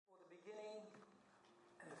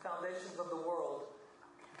foundations of the world,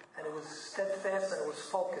 and it was steadfast and it was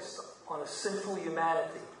focused on a sinful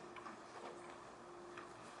humanity.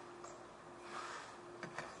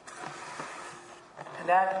 And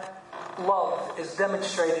that love is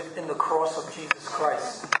demonstrated in the cross of Jesus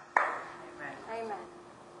Christ. Amen.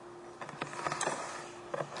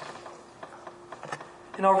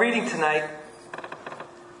 In our reading tonight,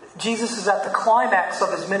 Jesus is at the climax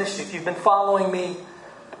of his ministry. If you've been following me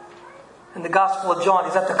in the Gospel of John,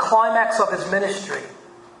 he's at the climax of his ministry.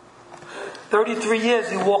 33 years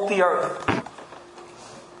he walked the earth.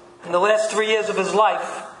 And the last 3 years of his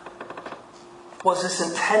life was this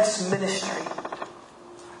intense ministry.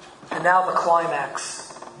 And now the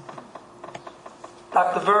climax.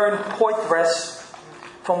 Dr. Vern Poitras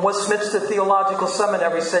from Westminster Theological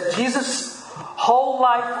Seminary said, Jesus' whole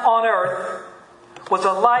life on earth was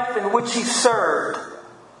a life in which he served.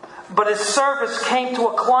 But his service came to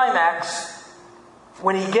a climax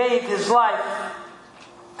when he gave his life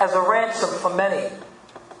as a ransom for many.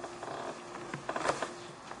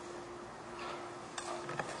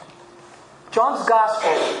 John's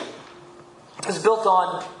Gospel is built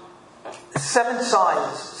on 7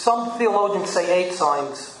 signs. Some theologians say 8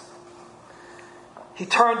 signs. He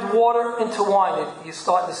turned water into wine. You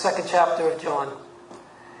start in the 2nd chapter of John.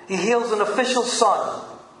 He heals an official's son.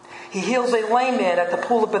 He heals a lame man at the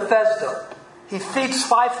pool of Bethesda. He feeds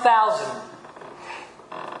 5,000.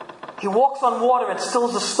 He walks on water and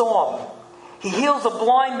stills a storm. He heals a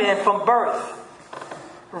blind man from birth.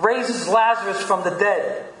 Raises Lazarus from the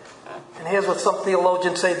dead. And here's what some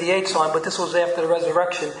theologians say the 8th sign, but this was after the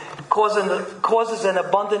resurrection. Causes an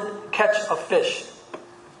abundant catch of fish.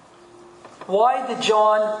 Why did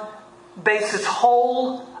John base his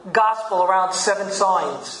whole gospel around 7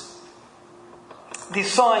 signs?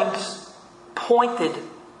 These signs pointed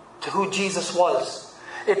to who Jesus was.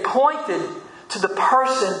 It pointed to the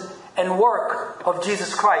person and work of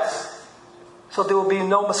Jesus Christ. So there will be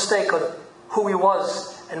no mistake on who he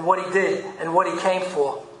was and what he did and what he came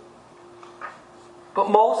for. But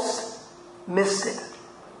most missed it.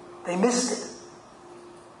 They missed it.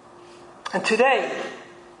 And today,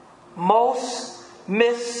 most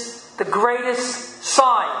miss the greatest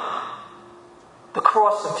sign, the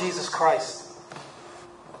cross of Jesus Christ.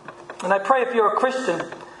 And I pray if you're a Christian,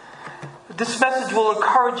 this message will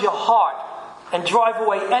encourage your heart and drive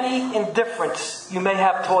away any indifference you may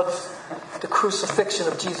have towards the crucifixion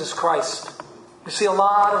of Jesus Christ. We see a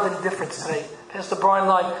lot of indifference today. Pastor Brian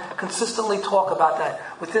and I consistently talk about that.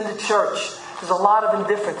 Within the church, there's a lot of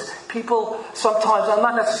indifference. People sometimes, I'm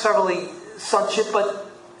not necessarily sonship, but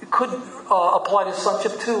it could apply to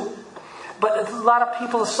sonship too. But a lot of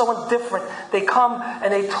people are so indifferent. They come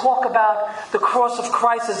and they talk about the cross of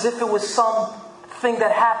Christ as if it was something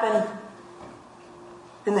that happened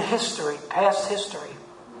in the history, past history.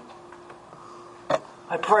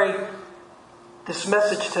 I pray this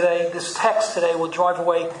message today, this text today will drive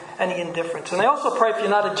away any indifference. And I also pray if you're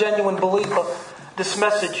not a genuine believer, this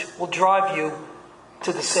message will drive you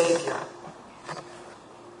to the Savior.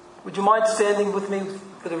 Would you mind standing with me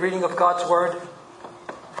for the reading of God's Word?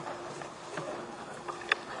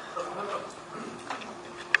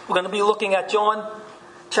 We're going to be looking at John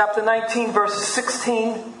chapter 19, verses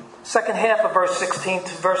 16, second half of verse 16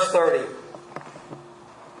 to verse 30.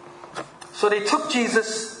 So they took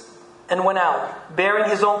Jesus and went out, bearing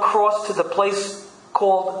his own cross to the place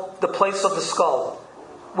called the place of the skull,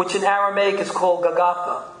 which in Aramaic is called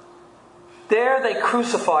Golgotha. There they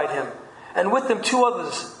crucified him, and with them 2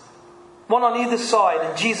 others, one on either side,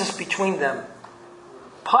 and Jesus between them.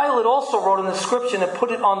 Pilate also wrote an inscription and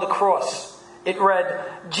put it on the cross. It read,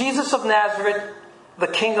 Jesus of Nazareth, the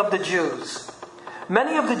King of the Jews.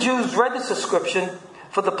 Many of the Jews read this inscription,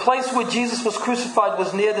 for the place where Jesus was crucified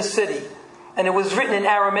was near the city, and it was written in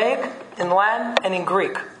Aramaic, in Latin, and in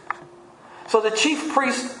Greek. So the chief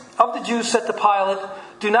priest of the Jews said to Pilate,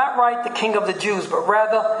 do not write the King of the Jews, but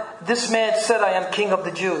rather, this man said, I am King of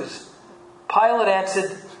the Jews. Pilate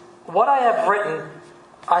answered, what I have written,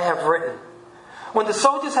 I have written. When the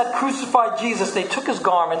soldiers had crucified Jesus, they took his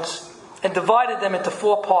garments and divided them into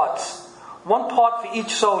 4 parts, 1 part for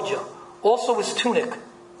each soldier, also his tunic.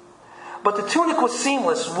 But the tunic was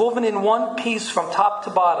seamless, woven in one piece from top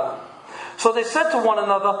to bottom. So they said to one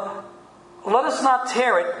another, let us not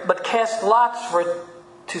tear it, but cast lots for it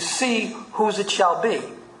to see whose it shall be.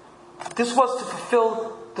 This was to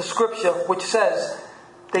fulfill the scripture which says,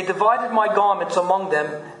 they divided my garments among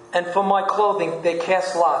them, and for my clothing they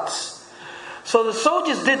cast lots. So the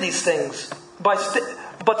soldiers did these things.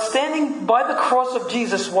 But standing by the cross of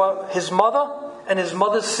Jesus were his mother and his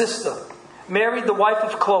mother's sister, Mary the wife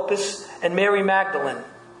of Clopas, and Mary Magdalene.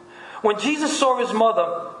 When Jesus saw his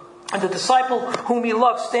mother and the disciple whom he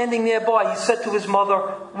loved standing nearby, he said to his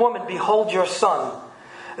mother, "Woman, behold your son."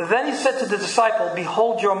 Then he said to the disciple,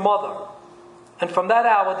 "Behold your mother." And from that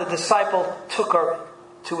hour the disciple took her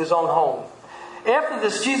to his own home. After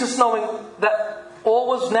this, Jesus, knowing that all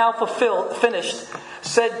was now finished,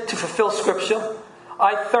 said to fulfill Scripture,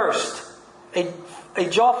 "I thirst." A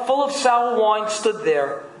jar full of sour wine stood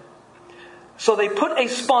there. So they put a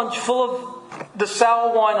sponge full of the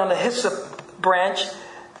sour wine on a hyssop branch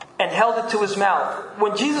and held it to his mouth.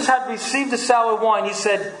 When Jesus had received the sour wine, he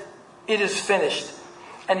said, "It is finished."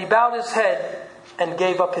 And he bowed his head and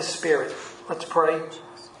gave up his spirit. Let's pray.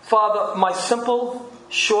 Father, my simple,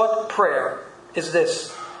 short prayer is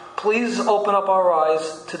this. Please open up our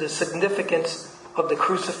eyes to the significance of the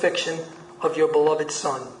crucifixion of your beloved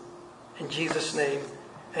Son. In Jesus' name,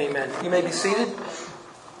 amen. You may be seated.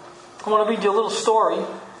 I want to read you a little story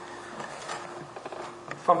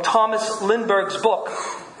from Thomas Lindbergh's book,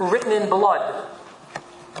 Written in Blood.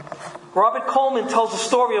 Robert Coleman tells the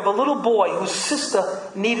story of a little boy whose sister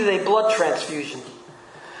needed a blood transfusion.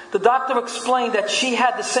 The doctor explained that she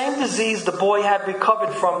had the same disease the boy had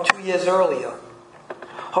recovered from 2 years earlier.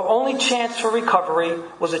 Her only chance for recovery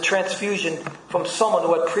was a transfusion from someone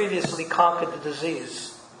who had previously conquered the disease.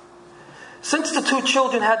 Since the two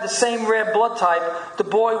children had the same rare blood type, the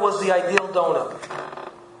boy was the ideal donor.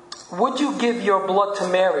 "Would you give your blood to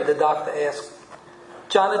Mary?" the doctor asked.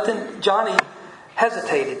 Johnny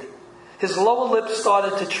hesitated. His lower lip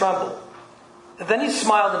started to tremble. Then he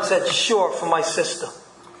smiled and said, "Sure, for my sister."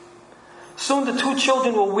 Soon the two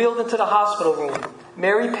children were wheeled into the hospital room.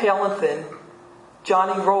 Mary pale and thin,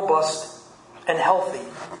 Johnny robust and healthy.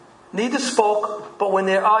 Neither spoke, but when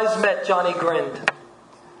their eyes met, Johnny grinned.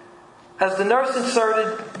 As the nurse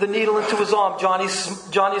inserted the needle into his arm,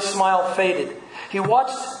 Johnny's smile faded. He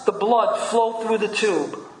watched the blood flow through the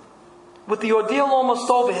tube. With the ordeal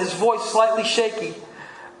almost over, his voice slightly shaky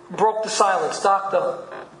broke the silence. "Doctor,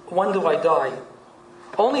 when do I die?"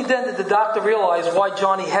 Only then did the doctor realize why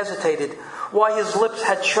Johnny hesitated, why his lips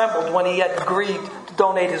had trembled when he had agreed to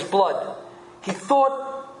donate his blood. He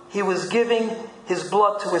thought he was giving his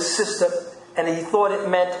blood to his sister, and he thought it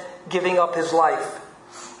meant giving up his life.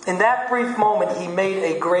 In that brief moment, he made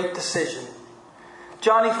a great decision.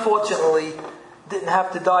 Johnny, fortunately, didn't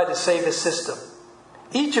have to die to save his sister.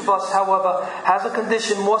 Each of us, however, has a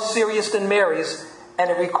condition more serious than Mary's, and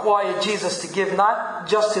it required Jesus to give not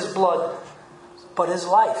just his blood, but his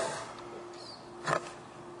life.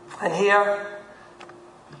 And here,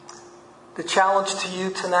 the challenge to you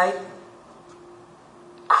tonight: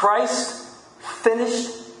 Christ finished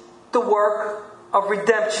the work of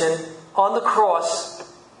redemption on the cross,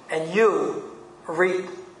 and you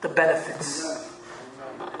reap the benefits.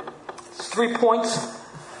 3 points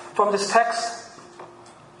from this text.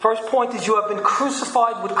 First point is you have been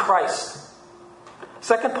crucified with Christ.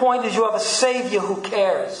 Second point is you have a Savior who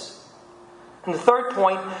cares. And the third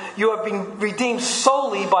point, you have been redeemed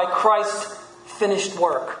solely by Christ's finished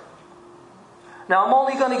work. Now, I'm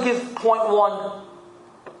only going to give point one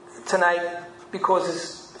tonight because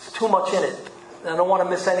there's too much in it. And I don't want to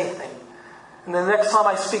miss anything. And the next time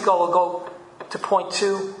I speak, I will go to point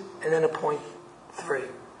 2 and then to point 3.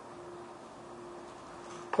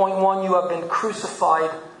 Point 1, you have been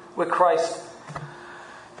crucified with Christ.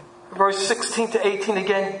 Verse 16 to 18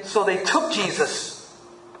 again. So they took Jesus,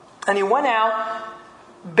 and he went out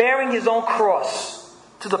bearing his own cross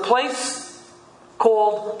to the place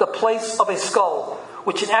called the place of a skull,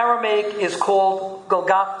 which in Aramaic is called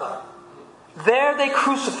Golgotha. There they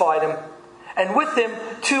crucified him, and with him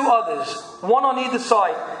 2 others, one on either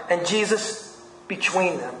side, and Jesus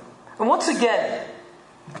between them. And once again,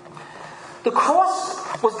 the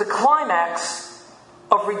cross was the climax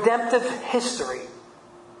of redemptive history.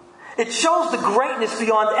 It shows the greatness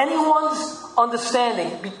beyond anyone's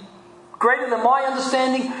understanding, greater than my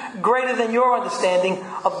understanding, greater than your understanding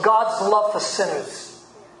of God's love for sinners.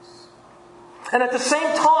 And at the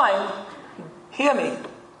same time, hear me,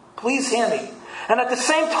 please hear me. And at the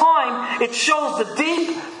same time, it shows the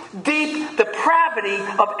deep, deep depravity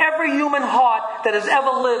of every human heart that has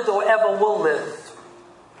ever lived or ever will live.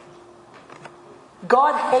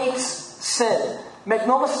 God hates sin. Make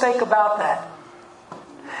no mistake about that.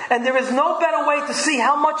 And there is no better way to see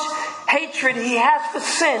how much hatred he has for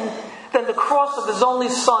sin than the cross of his only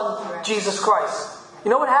Son, Jesus Christ.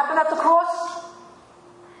 You know what happened at the cross?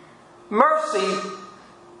 Mercy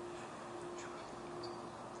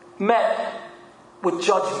met with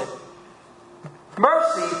judgment.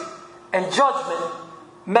 Mercy and judgment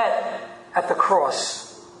met at the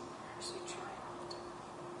cross.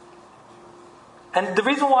 And the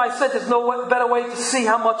reason why I said there's no better way to see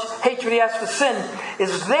how much hatred he has for sin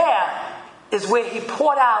is where he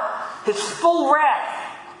poured out his full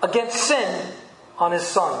wrath against sin on his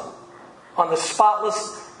Son, on the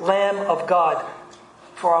spotless Lamb of God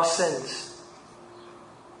for our sins.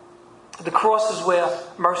 The cross is where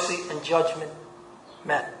mercy and judgment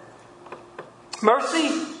met.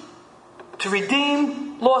 Mercy to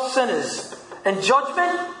redeem lost sinners, and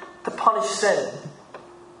judgment to punish sin.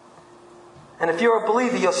 And if you're a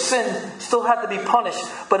believer, your sin still had to be punished.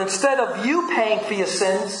 But instead of you paying for your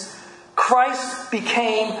sins, Christ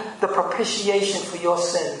became the propitiation for your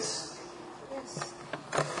sins.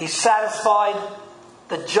 He satisfied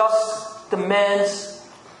the just demands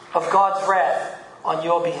of God's wrath on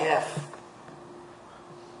your behalf.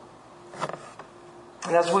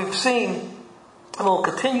 And as we've seen, and we'll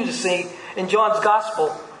continue to see in John's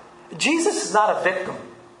Gospel, Jesus is not a victim,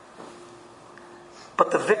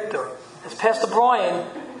 but the victor. As Pastor Brian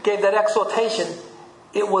gave that exhortation,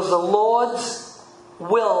 it was the Lord's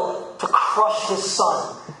will to crush his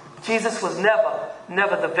Son. Jesus was never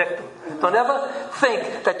the victim. Don't ever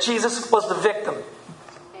think that Jesus was the victim.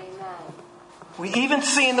 Amen. We even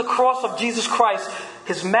see in the cross of Jesus Christ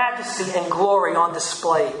his majesty and glory on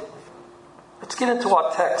display. Let's get into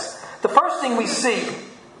our text. The first thing we see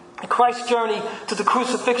in Christ's journey to the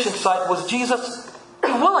crucifixion site was Jesus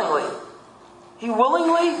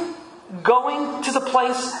willingly going to the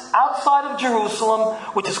place outside of Jerusalem,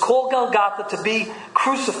 which is called Golgotha, to be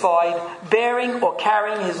crucified, bearing or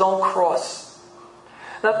carrying his own cross.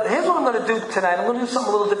 Now, here's what I'm going to do tonight. I'm going to do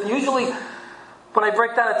something a little different. Usually, when I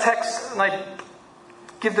break down a text and I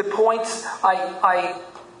give the points, I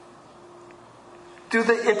do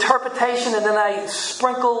the interpretation and then I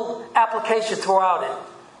sprinkle application throughout it.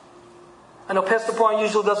 I know Pastor Brian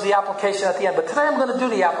usually does the application at the end, but today I'm going to do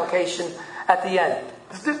the application at the end.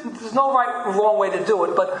 There's no right or wrong way to do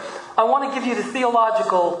it, but I want to give you the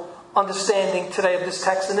theological understanding today of this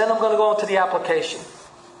text, and then I'm going to go into the application.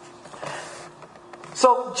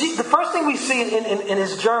 So the first thing we see in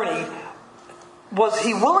his journey was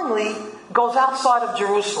he willingly goes outside of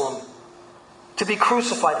Jerusalem to be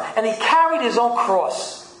crucified, and he carried his own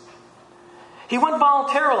cross. He went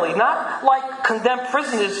voluntarily, not like condemned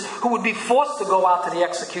prisoners who would be forced to go out to the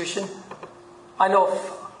execution. I know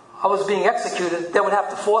if I was being executed, they would have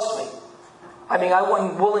to force me. I mean, I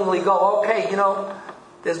wouldn't willingly go, okay,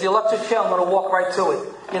 there's the electric chair, I'm going to walk right to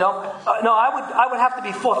it. No, I would have to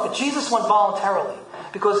be forced. But Jesus went voluntarily.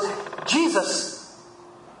 Because Jesus,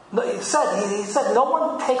 he said, no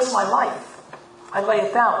one takes my life. I lay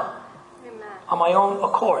it down. Amen. On my own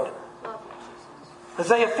accord.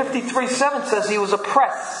 Isaiah 53:7 says he was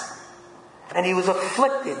oppressed and he was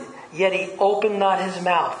afflicted, yet he opened not his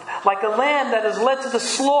mouth. Like a lamb that is led to the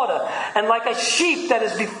slaughter, and like a sheep that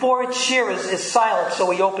is before its shearers is silent, so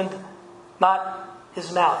he opened not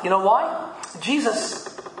his mouth. You know why?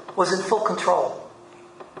 Jesus was in full control.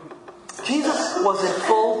 Jesus was in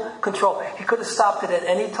full control. He could have stopped it at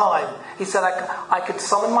any time. He said, I could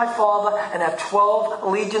summon my Father and have 12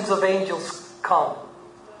 legions of angels come.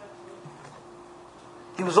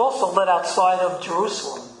 He was also led outside of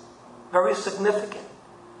Jerusalem. Very significant.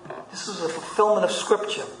 This was a fulfillment of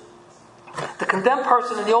Scripture. The condemned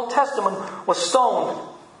person in the Old Testament was stoned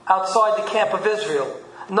outside the camp of Israel.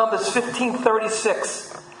 Numbers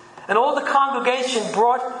 15:36. And all the congregation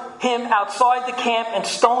brought him outside the camp and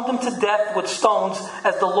stoned him to death with stones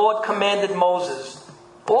as the Lord commanded Moses.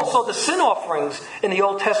 Also the sin offerings in the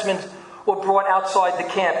Old Testament were brought outside the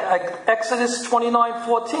camp. Exodus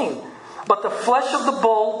 29:14. But the flesh of the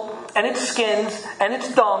bull and its skins and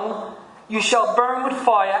its dung you shall burn with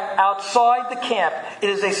fire outside the camp. It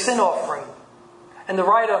is a sin offering. And the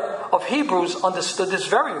writer of Hebrews understood this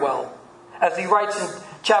very well, as he writes in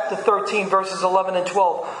chapter 13, verses 11 and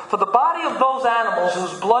 12. For the body of those animals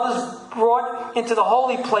whose blood is brought into the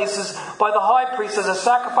holy places by the high priest as a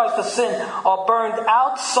sacrifice for sin are burned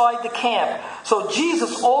outside the camp. So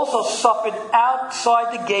Jesus also suffered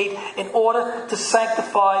outside the gate in order to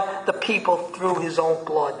sanctify the people through his own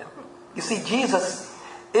blood. You see, Jesus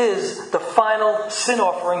is the final sin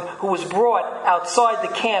offering who was brought outside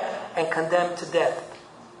the camp and condemned to death,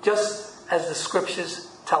 just as the Scriptures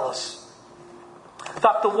tell us.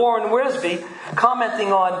 Dr. Warren Wiersbe,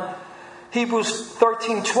 commenting on Hebrews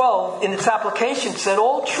 13:12 in its application, said,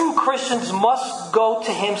 all true Christians must go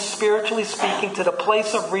to him, spiritually speaking, to the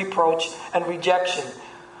place of reproach and rejection.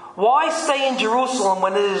 Why stay in Jerusalem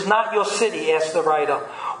when it is not your city, asked the writer.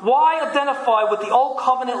 Why identify with the old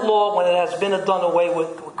covenant law when it has been done away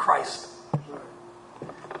with Christ?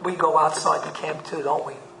 We go outside the camp too, don't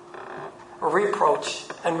we? Reproach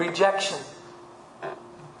and rejection.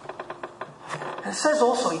 And it says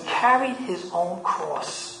also he carried his own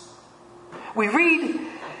cross. We read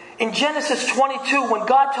in Genesis 22 when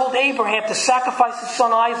God told Abraham to sacrifice his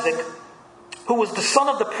son Isaac, who was the son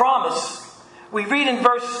of the promise. We read in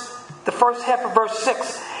the first half of verse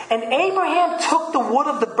 6, and Abraham took the wood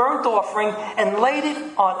of the burnt offering and laid it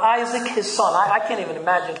on Isaac his son. I can't even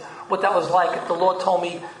imagine what that was like if the Lord told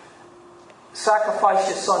me, sacrifice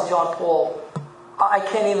your son John Paul. I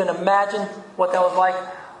can't even imagine what that was like.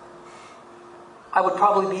 I would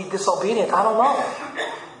probably be disobedient. I don't know.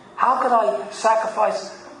 How could I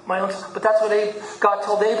sacrifice my own son? But that's what God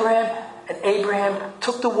told Abraham. And Abraham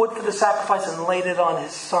took the wood for the sacrifice and laid it on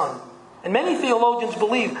his son. And many theologians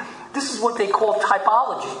believe this is what they call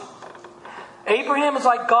typology. Abraham is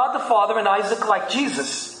like God the Father and Isaac like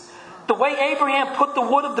Jesus. The way Abraham put the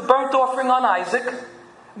wood of the burnt offering on Isaac,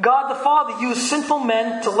 God the Father used sinful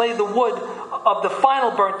men to lay the wood of the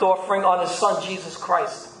final burnt offering on his son Jesus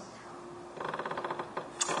Christ.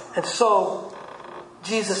 And so,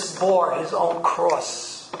 Jesus bore his own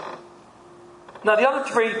cross. Now the other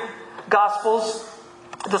three Gospels,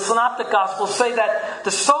 the Synoptic Gospels, say that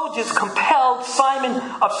the soldiers compelled Simon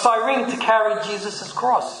of Cyrene to carry Jesus'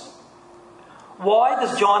 cross. Why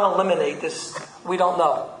does John eliminate this? We don't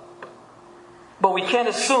know. But we can't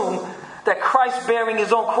assume that Christ bearing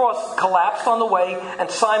his own cross collapsed on the way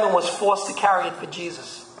and Simon was forced to carry it for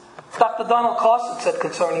Jesus. Dr. Donald Carson said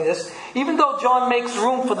concerning this, even though John makes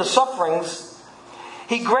room for the sufferings,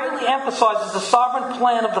 he greatly emphasizes the sovereign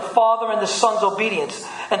plan of the Father and the Son's obedience.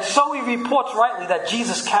 And so he reports rightly that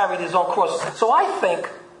Jesus carried his own cross. So I think,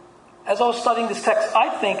 as I was studying this text, I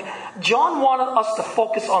think John wanted us to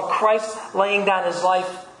focus on Christ laying down his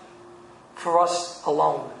life for us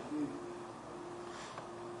alone.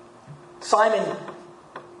 Simon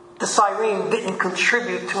the Cyrene didn't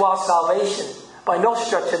contribute to our salvation by no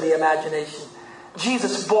stretch of the imagination.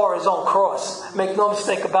 Jesus bore his own cross. Make no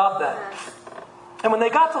mistake about that. And when they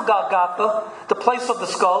got to Golgotha, the place of the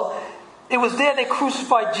skull, it was there they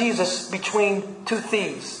crucified Jesus between two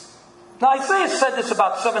thieves. Now Isaiah said this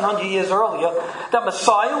about 700 years earlier, that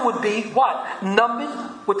Messiah would be what?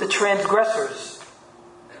 Numbered with the transgressors.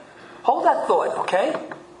 Hold that thought, okay?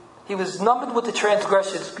 He was numbered with the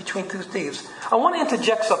transgressors between two thieves. I want to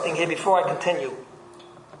interject something here before I continue.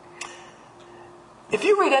 If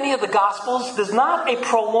you read any of the Gospels, there's not a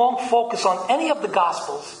prolonged focus on any of the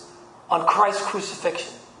Gospels on Christ's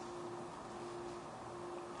crucifixion.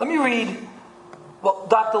 Let me read what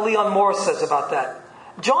Dr. Leon Morris says about that.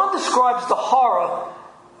 John describes the horror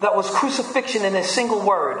that was crucifixion in a single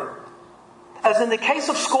word. As in the case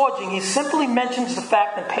of scourging, he simply mentions the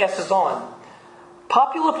fact and passes on.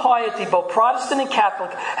 Popular piety, both Protestant and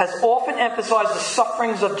Catholic, has often emphasized the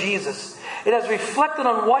sufferings of Jesus. It has reflected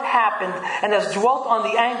on what happened and has dwelt on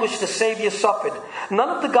the anguish the Savior suffered. None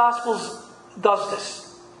of the Gospels does this.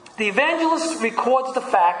 The evangelist records the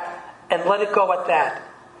fact and let it go at that.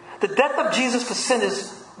 The death of Jesus for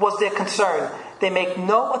sinners was their concern. They make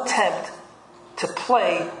no attempt to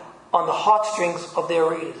play on the heartstrings of their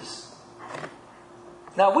readers.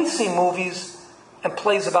 Now we see movies and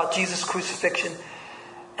plays about Jesus' crucifixion,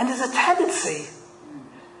 and there's a tendency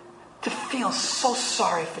to feel so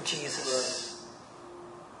sorry for Jesus.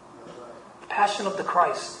 The Passion of the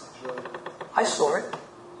Christ. I saw it.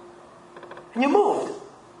 And you moved.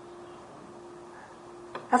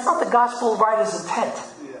 That's not the gospel writer's intent.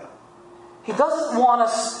 He doesn't want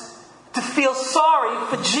us to feel sorry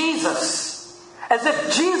for Jesus, as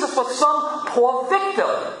if Jesus was some poor victim.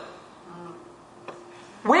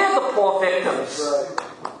 We're the poor victims.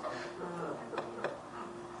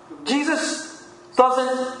 Jesus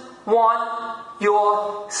doesn't want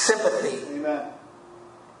your sympathy. Amen.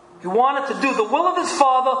 He wanted to do the will of his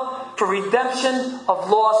Father for redemption of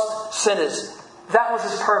lost sinners. That was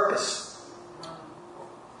his purpose.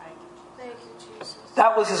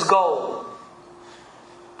 That was his goal.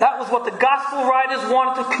 That was what the gospel writers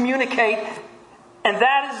wanted to communicate, and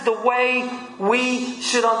that is the way we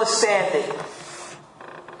should understand it.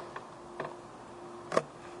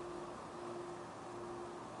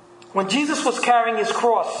 When Jesus was carrying his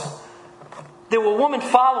cross, there were women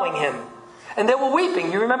following him, and they were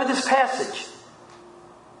weeping. You remember this passage?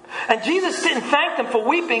 And Jesus didn't thank them for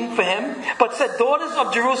weeping for him, but said, "Daughters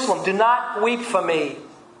of Jerusalem, do not weep for me,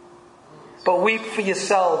 but weep for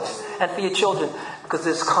yourselves and for your children, because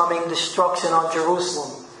there's coming destruction on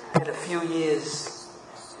Jerusalem in a few years."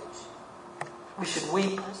 We should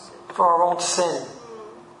weep for our own sin.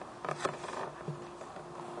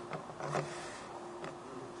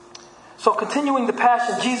 So continuing the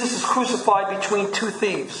Passion, Jesus is crucified between two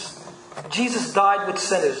thieves. Jesus died with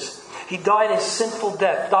sinners. He died a sinful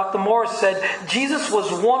death. Dr. Morris said, Jesus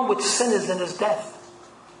was one with sinners in his death.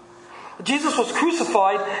 Jesus was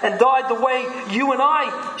crucified and died the way you and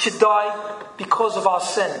I should die because of our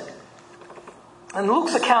sin. And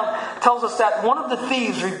Luke's account tells us that one of the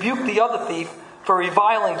thieves rebuked the other thief for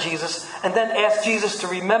reviling Jesus and then asked Jesus to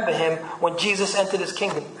remember him when Jesus entered his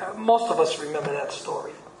kingdom. Most of us remember that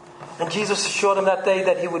story. And Jesus assured him that day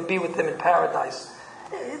that he would be with him in paradise.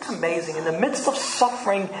 It's amazing. In the midst of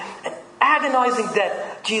suffering and agonizing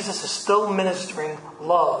death, Jesus is still ministering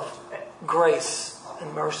love, grace,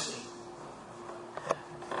 and mercy.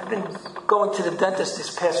 I've been going to the dentist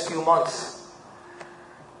these past few months.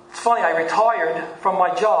 It's funny, I retired from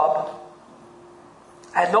my job.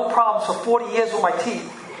 I had no problems for 40 years with my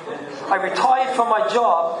teeth. I retired from my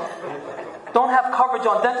job, don't have coverage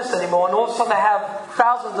on dentists anymore, and all of a sudden I have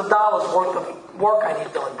thousands of dollars worth of work I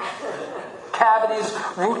need done. Cavities,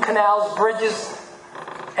 root canals, bridges,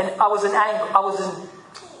 and I was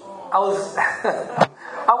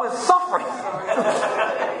suffering.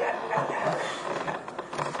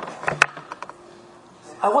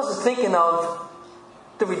 I wasn't thinking of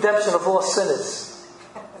the redemption of all sinners.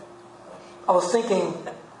 I was thinking,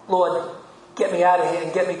 Lord, get me out of here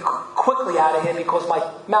and get me quickly out of here because my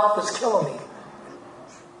mouth is killing me.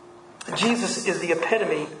 Jesus is the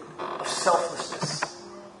epitome of selflessness.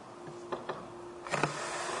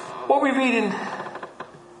 What we read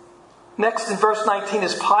next in verse 19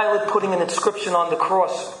 is Pilate putting an inscription on the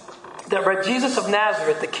cross that read, Jesus of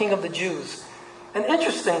Nazareth, the King of the Jews. And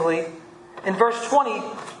interestingly, in verse 20,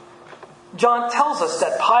 John tells us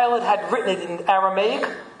that Pilate had written it in Aramaic,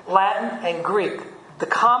 Latin, and Greek, the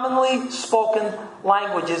commonly spoken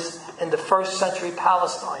languages in the first century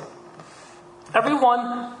Palestine.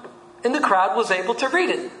 Everyone in the crowd was able to read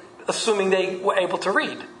it, assuming they were able to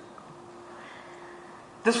read.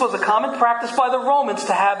 This was a common practice by the Romans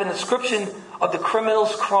to have an inscription of the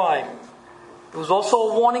criminal's crime. It was also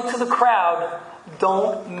a warning to the crowd,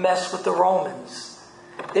 don't mess with the Romans.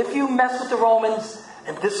 If you mess with the Romans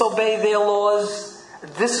and disobey their laws,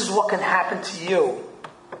 this is what can happen to you.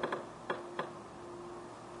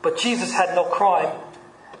 But Jesus had no crime,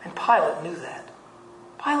 and Pilate knew that.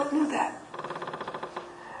 Pilate knew that.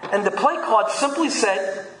 And the play card simply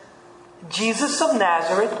said, Jesus of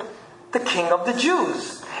Nazareth, the King of the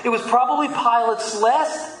Jews. It was probably Pilate's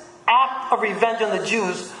last act of revenge on the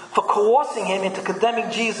Jews for coercing him into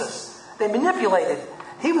condemning Jesus. They manipulated.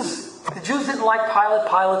 The Jews didn't like Pilate.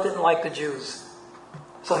 Pilate didn't like the Jews.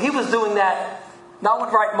 So he was doing that, not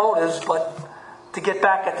with right motives, but to get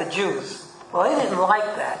back at the Jews. Well, they didn't like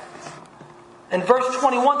that. And verse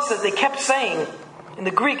 21 says they kept saying, in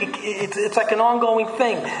the Greek, it's like an ongoing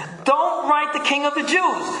thing. Don't write the King of the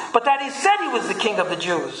Jews, but that he said he was the King of the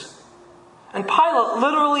Jews. And Pilate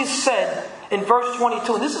literally said in verse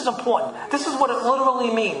 22, and this is important. This is what it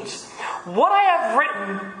literally means. What I have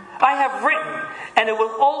written, and it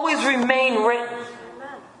will always remain written.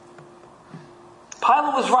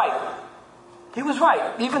 Pilate was right. He was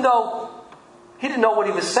right, even though he didn't know what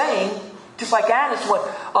he was saying. Just like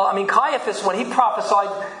Caiaphas, when he prophesied,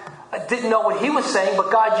 didn't know what he was saying,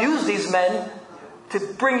 but God used these men to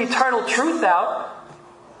bring eternal truth out.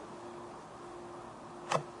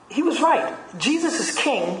 He was right. Jesus is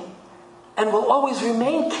king and will always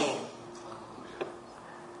remain king.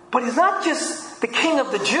 But he's not just the king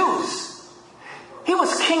of the Jews. He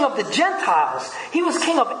was king of the Gentiles. He was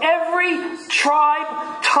king of every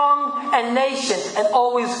tribe, tongue, and nation, and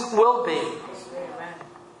always will be.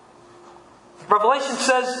 Revelation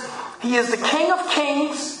says he is the King of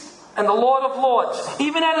kings and the Lord of lords.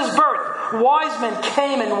 Even at his birth, wise men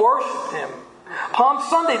came and worshipped him. Palm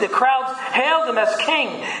Sunday, the crowds hailed him as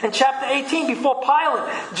king. In chapter 18, before Pilate,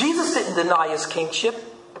 Jesus didn't deny his kingship.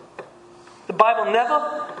 The Bible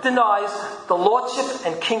never denies the lordship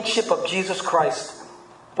and kingship of Jesus Christ.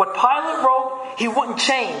 What Pilate wrote, he wouldn't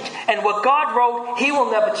change. And what God wrote, he will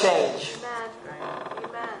never change.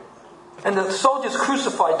 Amen. And the soldiers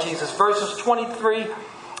crucified Jesus. Verses 23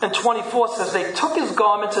 and 24 says, they took his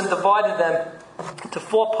garments and divided them into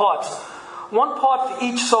 4 parts. 1 part for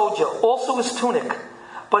each soldier, also his tunic.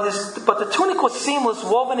 But the tunic was seamless,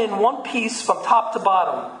 woven in one piece from top to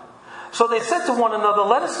bottom. So they said to one another,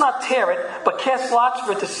 let us not tear it, but cast lots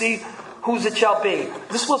for it to see whose it shall be.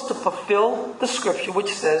 This was to fulfill the scripture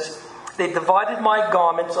which says, they divided my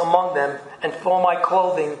garments among them, and for my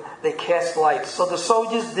clothing they cast lots. So the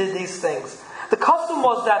soldiers did these things. The custom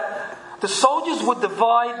was that the soldiers would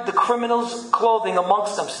divide the criminals' clothing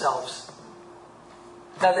amongst themselves.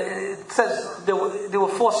 Now it says there were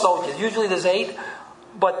 4 soldiers. Usually there's 8,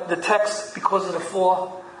 but the text, because of the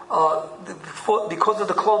 4, because of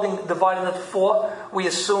the clothing divided into four, we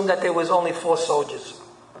assume that there was only 4 soldiers.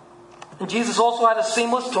 And Jesus also had a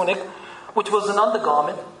seamless tunic, which was an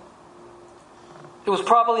undergarment. It was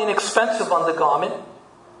probably an expensive undergarment.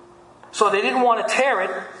 So they didn't want to tear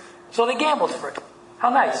it, so they gambled for it. How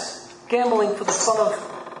nice. Gambling for the Son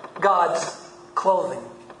of God's clothing.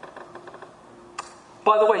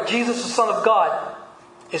 By the way, Jesus, the Son of God,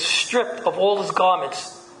 is stripped of all his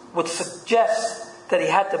garments, which suggests that he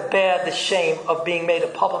had to bear the shame of being made a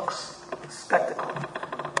public spectacle.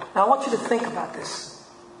 Now I want you to think about this.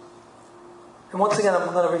 And once again,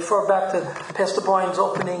 I'm going to refer back to Pastor Brian's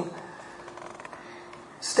opening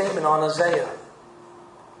statement on Isaiah.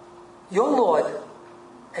 Your Lord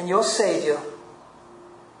and your Savior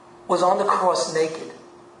was on the cross naked,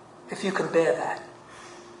 if you can bear that.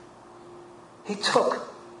 He took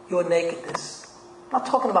your nakedness. I'm not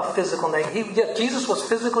talking about physical nakedness. Jesus was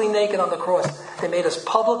physically naked on the cross. They made a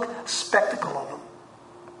public spectacle of him.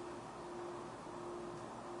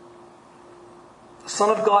 The Son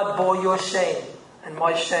of God bore your shame and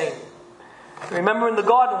my shame. Remember in the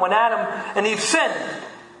garden when Adam and Eve sinned,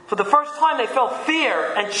 for the first time they felt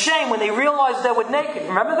fear and shame when they realized they were naked.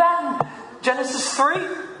 Remember that in Genesis 3?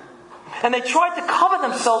 And they tried to cover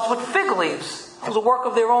themselves with fig leaves. It was a work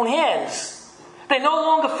of their own hands. They no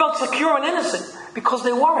longer felt secure and innocent because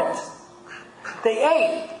they weren't. They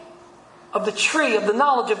ate of the tree of the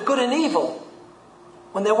knowledge of good and evil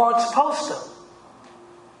when they weren't supposed to.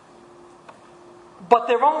 But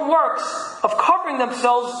their own works of covering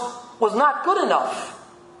themselves was not good enough.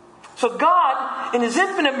 So God, in his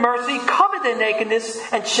infinite mercy, covered their nakedness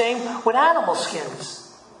and shame with animal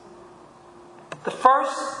skins. The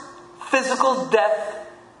first physical death,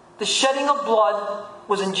 the shedding of blood,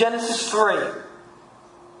 was in Genesis 3,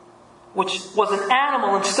 which was an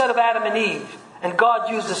animal instead of Adam and Eve. And God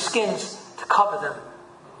used the skins to cover them.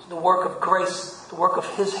 It was the work of grace, the work of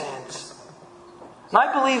his hands. And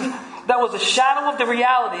I believe that was a shadow of the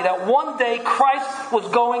reality that one day Christ was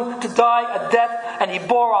going to die a death, and he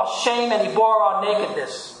bore our shame and he bore our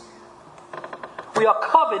nakedness. We are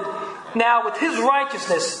covered now with his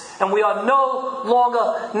righteousness, and we are no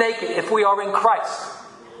longer naked if we are in Christ.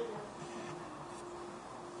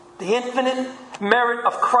 The infinite merit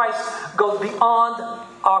of Christ goes beyond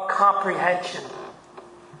our comprehension.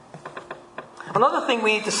 Another thing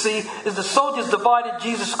we need to see is the soldiers divided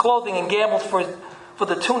Jesus' clothing and gambled for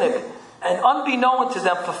the tunic, and unbeknown to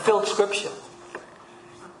them fulfilled Scripture.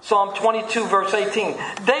 Psalm 22 verse 18.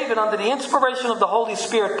 David, under the inspiration of the Holy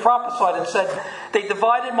Spirit, prophesied and said, "They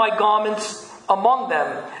divided my garments among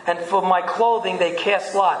them, and for my clothing they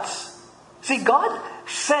cast lots." See, God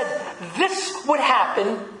said this would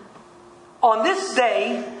happen on this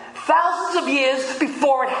day, thousands of years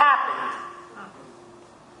before it happened.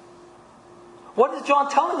 What is John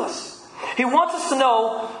telling us? He wants us to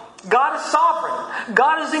know God is sovereign.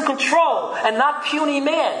 God is in control and not puny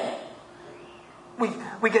man.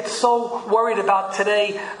 We get so worried about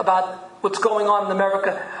today, about what's going on in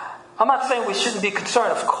America. I'm not saying we shouldn't be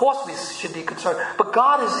concerned. Of course we should be concerned. But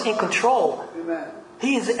God is in control. Amen.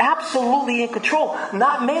 He is absolutely in control.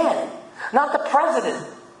 Not man. Not the president.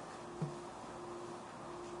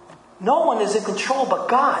 No one is in control but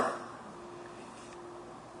God.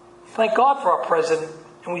 Thank God for our president.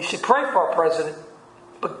 And we should pray for our president.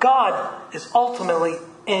 But God is ultimately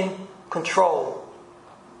in control.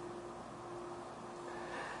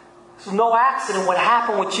 This is no accident what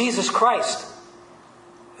happened with Jesus Christ.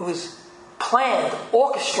 It was planned,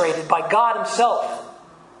 orchestrated by God himself.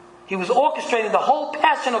 He was orchestrating the whole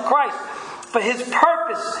passion of Christ for his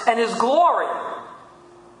purpose and his glory.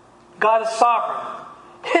 God is sovereign.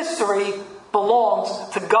 History belongs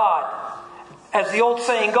to God. As the old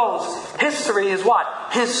saying goes, history is what?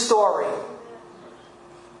 His story.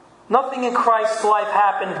 Nothing in Christ's life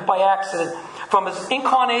happened by accident. From his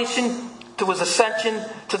incarnation to his ascension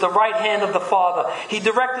to the right hand of the Father, he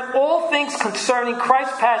directed all things concerning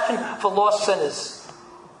Christ's passion for lost sinners.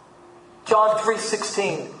 John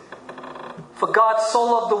 3:16. For God so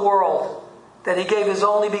loved the world that he gave his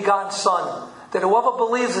only begotten Son, that whoever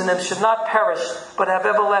believes in him should not perish but have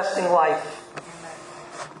everlasting life.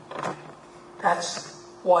 That's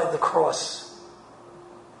why the cross.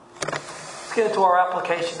 Let's get into our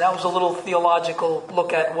application. That was a little theological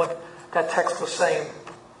look at what that text was saying.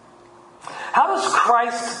 How does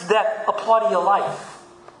Christ's death apply to your life?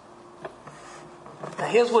 Now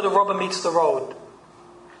here's where the rubber meets the road.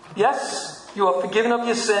 Yes, you are forgiven of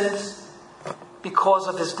your sins because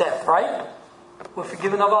of his death, right? We're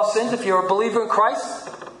forgiven of our sins if you're a believer in Christ.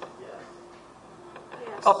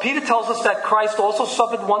 Peter tells us that Christ also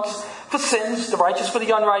suffered once for sins, the righteous for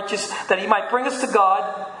the unrighteous, that he might bring us to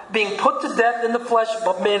God, being put to death in the flesh,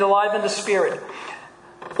 but made alive in the spirit.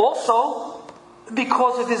 Also,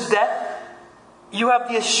 because of his death, you have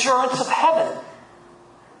the assurance of heaven.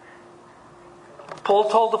 Paul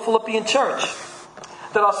told the Philippian church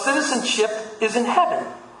that our citizenship is in heaven.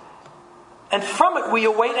 And from it we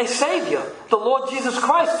await a Savior, the Lord Jesus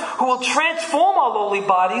Christ, who will transform our lowly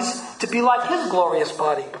bodies to be like His glorious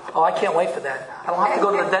body. Oh, I can't wait for that. I don't have to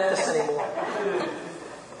go to the dentist anymore.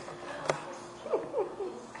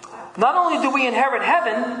 Not only do we inherit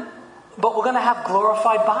heaven, but we're going to have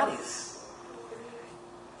glorified bodies.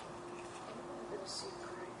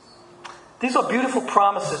 These are beautiful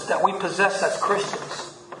promises that we possess as Christians.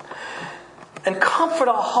 And comfort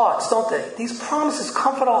our hearts, don't they? These promises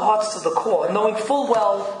comfort our hearts to the core, knowing full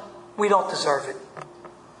well we don't deserve it.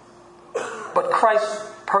 But Christ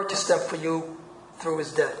purchased them for you through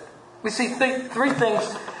His death. We see three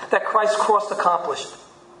things that Christ's cross accomplished.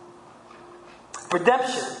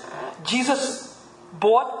 Redemption. Jesus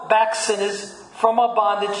bought back sinners from our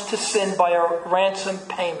bondage to sin by a ransom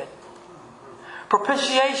payment.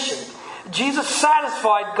 Propitiation. Jesus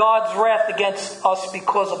satisfied God's wrath against us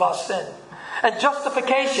because of our sin. And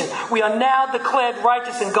justification. We are now declared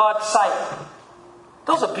righteous in God's sight.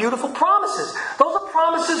 Those are beautiful promises. Those are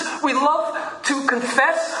promises we love to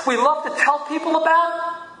confess. We love to tell people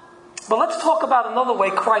about. But let's talk about another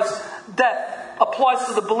way Christ's death applies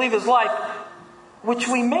to the believer's life, which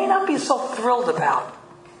we may not be so thrilled about.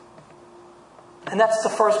 And that's the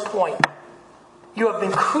first point. You have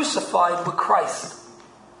been crucified with Christ.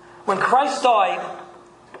 When Christ died,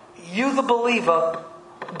 you, the believer,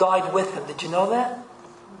 died with Him. Did you know that?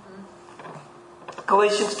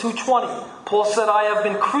 Galatians 2:20. Paul said, I have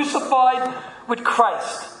been crucified with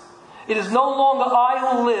Christ. It is no longer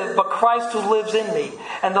I who live, but Christ who lives in me.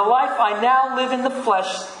 And the life I now live in the flesh,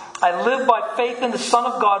 I live by faith in the Son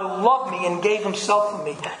of God who loved me and gave Himself for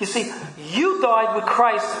me. You see, you died with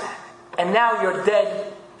Christ, and now you're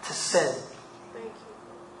dead to sin.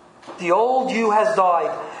 The old you has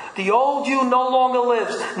died. The old you no longer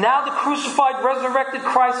lives. Now the crucified, resurrected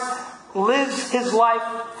Christ lives His life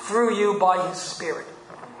through you by His Spirit.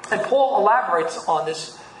 And Paul elaborates on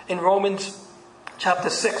this in Romans chapter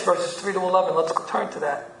 6, verses 3 to 11. Let's turn to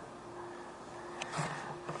that.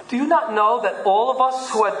 Do you not know that all of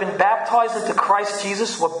us who had been baptized into Christ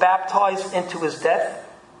Jesus were baptized into His death?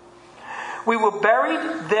 We were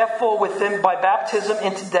buried, therefore, with Him by baptism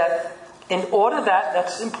into death, in order that,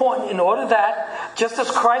 that's important, in order that, just as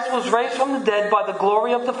Christ was raised from the dead by the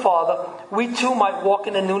glory of the Father, we too might walk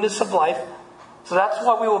in the newness of life. So that's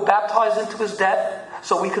why we were baptized into His death,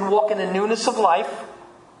 so we can walk in the newness of life.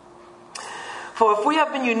 For if we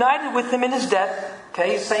have been united with Him in His death,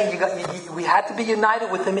 okay, he's saying we had to be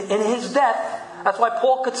united with Him in His death. That's why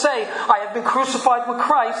Paul could say, I have been crucified with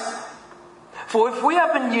Christ. For if we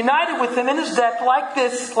have been united with Him in His death like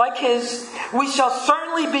His, we shall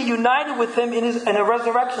certainly be united with Him in a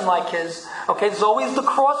resurrection like His. Okay, there's always the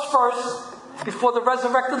cross first, before the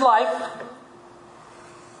resurrected life.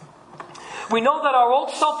 We know that our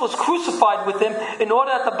old self was crucified with Him in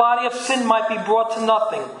order that the body of sin might be brought to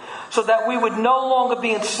nothing, so that we would no longer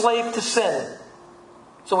be enslaved to sin.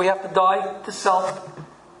 So we have to die to self,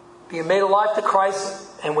 be made alive to Christ,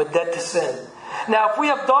 and we're dead to sin. Now, if we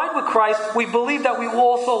have died with Christ, we believe that we will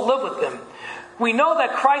also live with Him. We know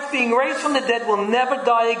that Christ, being raised from the dead, will never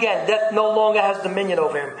die again. Death no longer has dominion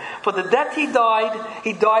over Him. For the death He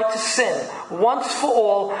died to sin, once for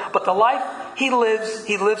all, but the life He lives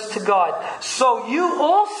to God. So you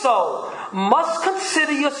also must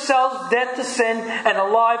consider yourselves dead to sin and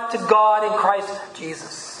alive to God in Christ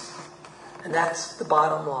Jesus. And that's the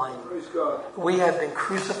bottom line. Praise God. We have been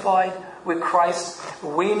crucified with Christ.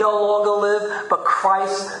 We no longer live, but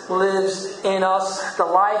Christ lives in us. The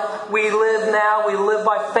life we live now, we live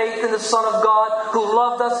by faith in the Son of God who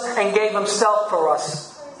loved us and gave Himself for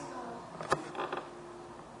us.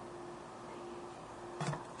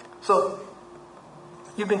 So,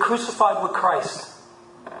 you've been crucified with Christ.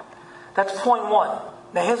 That's point one.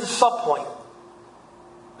 Now here's a sub-point.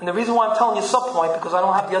 And the reason why I'm telling you sub-point, because I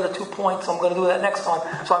don't have the other 2 points, I'm going to do that next time.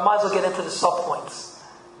 So I might as well get into the sub-points.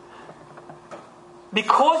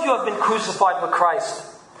 Because you have been crucified with Christ,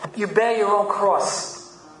 you bear your own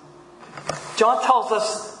cross. John tells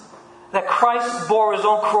us that Christ bore His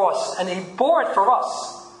own cross, and He bore it for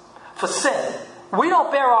us, for sin. We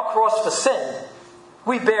don't bear our cross for sin.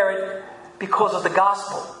 We bear it because of the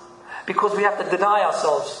gospel. Because we have to deny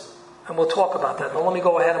ourselves. And we'll talk about that. But let me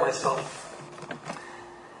go ahead of myself.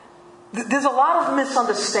 There's a lot of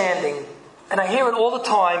misunderstanding and I hear it all the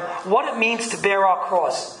time, what it means to bear our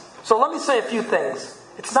cross. So let me say a few things.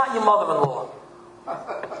 It's not your mother-in-law.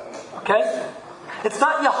 Okay? It's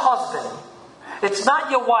not your husband. It's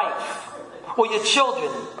not your wife or your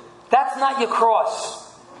children. That's not your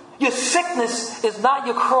cross. Your sickness is not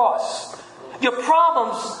your cross. Your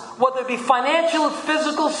problems, whether it be financial,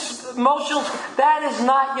 physical, emotional, that is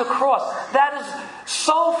not your cross. That is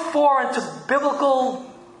so foreign to biblical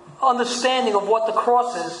understanding of what the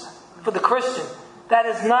cross is for the Christian. That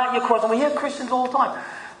is not your cross. And we hear Christians all the time.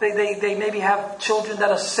 They maybe have children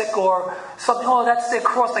that are sick or something. Oh, that's their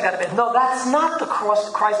cross they got to bear. No, that's not the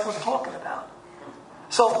cross Christ was talking about.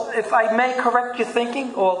 So if I may correct your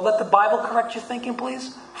thinking, or let the Bible correct your thinking,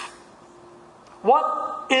 please.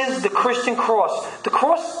 What is the Christian cross? The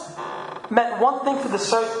cross meant one thing for the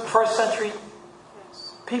first century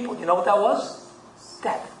people. You know what that was?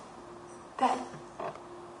 Death. Death.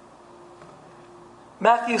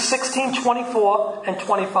 Matthew 16:24 and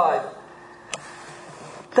 25.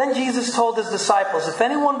 Then Jesus told his disciples, if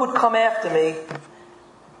anyone would come after me,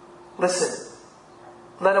 listen,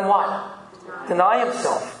 let him what? Deny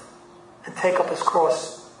himself and take up his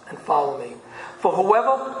cross and follow me. For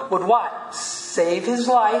whoever would what? Save his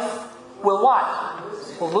life will what?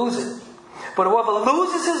 Will lose it. But whoever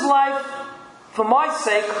loses his life for my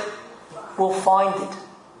sake will find it.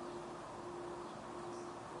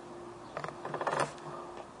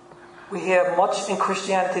 We hear much in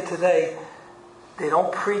Christianity today. They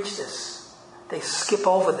don't preach this. They skip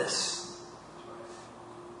over this.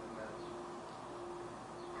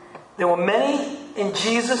 There were many in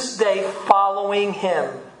Jesus' day following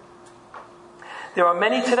him. There are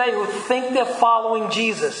many today who think they're following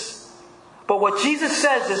Jesus. But what Jesus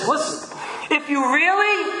says is, listen, if you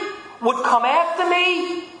really would come after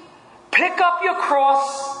me, pick up your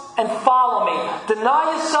cross and follow me.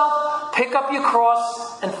 Deny yourself, pick up your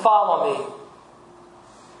cross and follow me.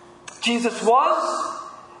 Jesus was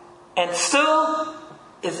and still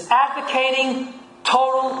is advocating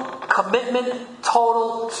total commitment,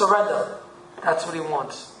 total surrender. That's what he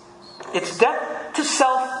wants. It's death to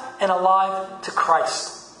self and alive to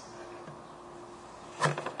Christ.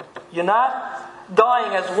 You're not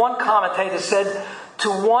dying, as one commentator said, to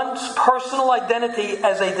one's personal identity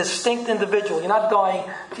as a distinct individual. You're not dying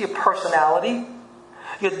to your personality.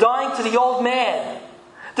 You're dying to the old man,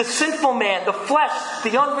 the sinful man, the flesh,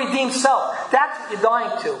 the unredeemed self. That's what you're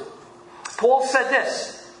dying to. Paul said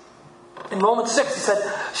this in Romans 6. He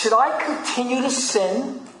said, should I continue to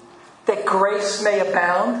sin that grace may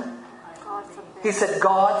abound? He said,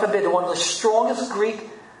 God forbid. One of the strongest Greek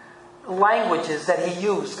languages that he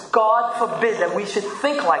used. God forbid that we should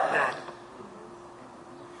think like that.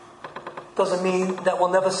 Doesn't mean that we'll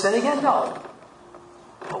never sin again? No.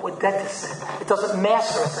 But we're dead to sin. It doesn't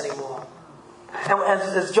master us anymore. And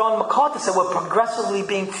as John MacArthur said, we're progressively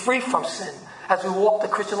being free from sin as we walk the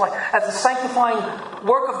Christian life. As the sanctifying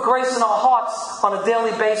work of grace in our hearts on a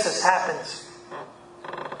daily basis happens.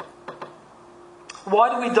 Why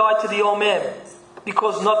do we die to the old man?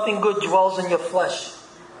 Because nothing good dwells in your flesh.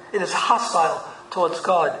 It is hostile towards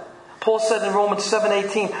God. Paul said in Romans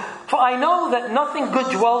 7:18, for I know that nothing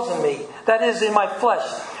good dwells in me, that is, in my flesh.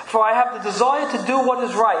 For I have the desire to do what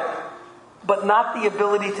is right, but not the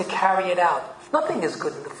ability to carry it out. Nothing is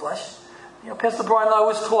good in the flesh. You know, Pastor Brian and I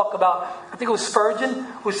always talk about, I think it was Spurgeon,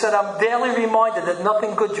 who said, I'm daily reminded that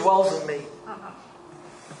nothing good dwells in me.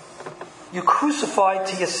 You crucified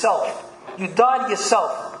to yourself. You die to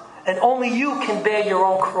yourself. And only you can bear your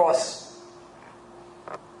own cross.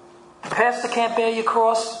 The pastor can't bear your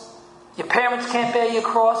cross. Your parents can't bear your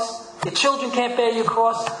cross. Your children can't bear your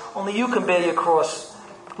cross. Only you can bear your cross.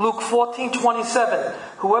 Luke 14:27.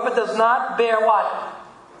 Whoever does not bear what?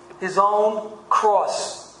 His own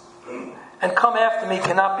cross. And come after me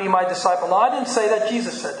cannot be my disciple. Now, I didn't say that.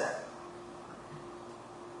 Jesus said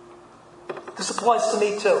that. This applies to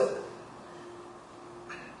me too.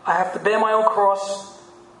 I have to bear my own cross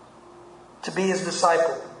to be his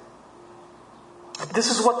disciple. This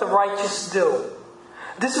is what the righteous do.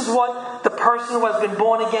 This is what the person who has been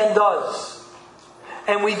born again does.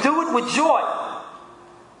 And we do it with joy.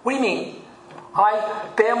 What do you mean? I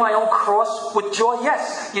bear my own cross with joy?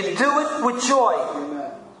 Yes, you do it with joy.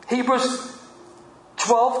 Amen. Hebrews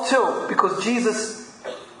 12:2, because Jesus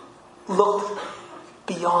looked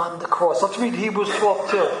beyond the cross. Let's read Hebrews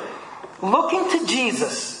 12:2. Looking to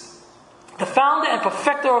Jesus, the founder and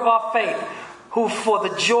perfecter of our faith, who for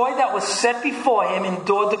the joy that was set before him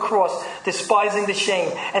endured the cross, despising the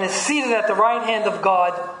shame, and is seated at the right hand of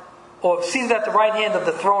God, or seated at the right hand of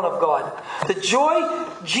the throne of God. The joy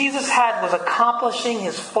Jesus had was accomplishing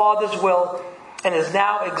his Father's will and is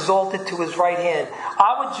now exalted to his right hand.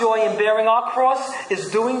 Our joy in bearing our cross is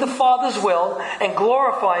doing the Father's will and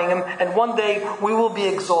glorifying him, and one day we will be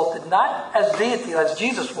exalted, not as deity, as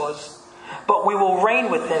Jesus was, but we will reign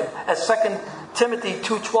with him, as 2 Timothy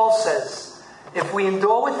 2:12 says. If we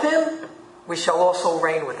endure with him, we shall also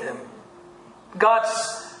reign with him. God's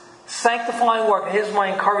sanctifying work, here's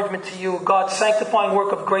my encouragement to you, God's sanctifying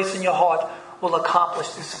work of grace in your heart will accomplish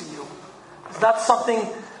this for you. It's not something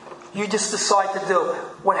you just decide to do.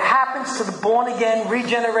 What happens to the born-again,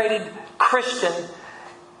 regenerated Christian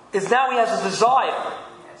is now he has a desire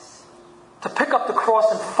to pick up the cross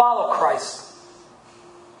and follow Christ.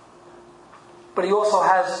 But he also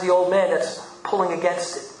has the old man that's pulling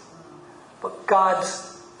against it. But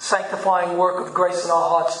God's sanctifying work of grace in our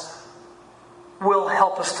hearts will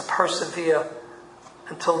help us to persevere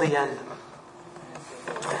until the end.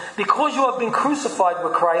 Because you have been crucified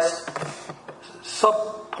with Christ,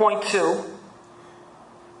 sub-point 2,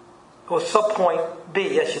 or sub-point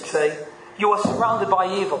B, I should say, you are surrounded by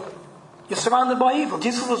evil. You're surrounded by evil.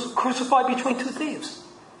 Jesus was crucified between two thieves.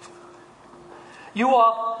 You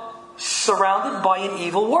are surrounded by an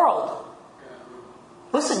evil world.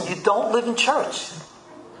 Listen, you don't live in church.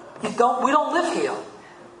 We don't live here.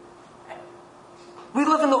 We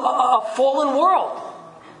live in a fallen world.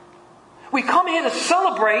 We come here to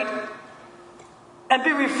celebrate and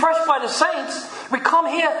be refreshed by the saints. We come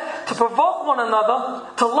here to provoke one another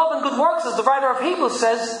to love and good works, as the writer of Hebrews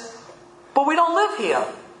says, but we don't live here.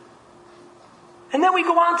 And then we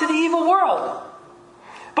go on to the evil world.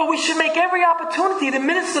 But we should make every opportunity to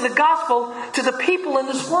minister the gospel to the people in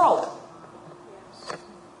this world.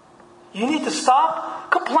 You need to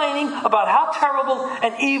stop complaining about how terrible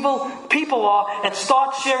and evil people are and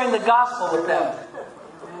start sharing the gospel with them.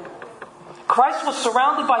 Christ was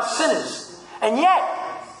surrounded by sinners and yet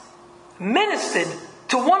ministered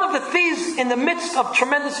to one of the thieves in the midst of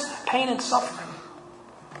tremendous pain and suffering.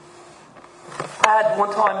 I had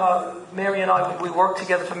one time, Mary and I, we worked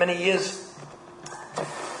together for many years.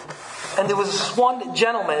 And there was this one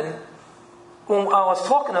gentleman, when I was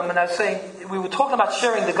talking to him and I was saying, we were talking about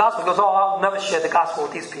sharing the gospel. He goes, I'll never share the gospel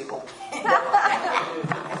with these people.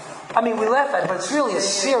 I mean, we laugh at it, but it's really a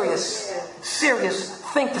serious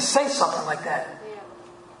thing to say something like that.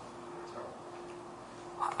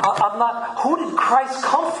 I'm not, who did Christ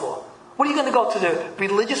come for? What are you going to go to the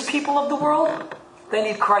religious people of the world? They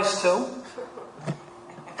need Christ too.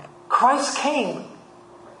 Christ came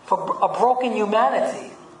for a broken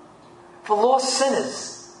humanity, for lost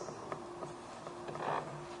sinners.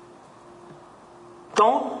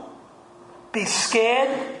 Don't be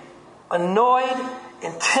scared, annoyed,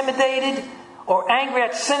 intimidated, or angry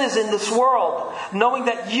at sinners in this world, knowing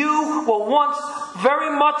that you were once very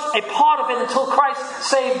much a part of it until Christ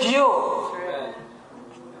saved you.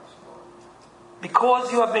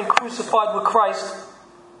 Because you have been crucified with Christ,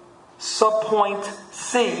 subpoint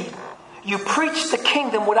C, you preach the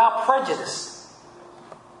kingdom without prejudice.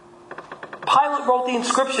 Pilate wrote the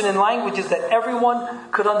inscription in languages that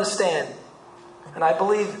everyone could understand. And I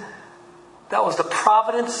believe that was the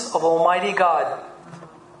providence of Almighty God.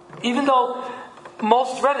 Even though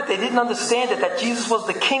most read it, they didn't understand it, that Jesus was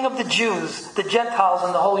the King of the Jews, the Gentiles,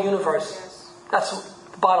 and the whole universe. That's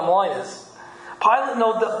what the bottom line is. Pilate,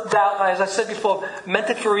 no doubt, as I said before, meant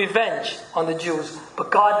it for revenge on the Jews,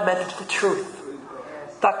 but God meant it for truth.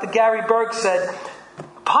 Dr. Gary Berg said,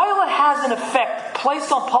 Pilate has in effect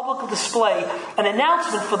placed on public display an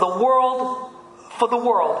announcement for the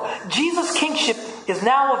world. Jesus' kingship is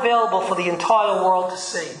now available for the entire world to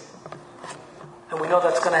see. And we know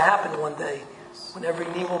that's going to happen one day, when every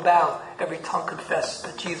knee will bow, every tongue confess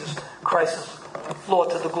that Jesus Christ is Lord,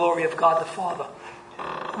 to the glory of God the Father.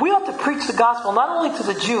 We ought to preach the gospel not only to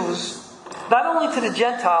the Jews, not only to the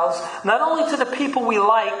Gentiles, not only to the people we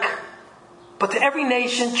like, but to every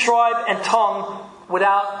nation, tribe, and tongue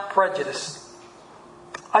without prejudice.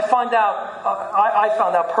 I found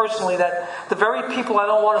out personally that the very people I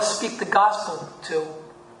don't want to speak the gospel to,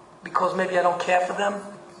 because maybe I don't care for them,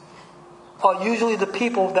 are usually the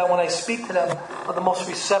people that when I speak to them are the most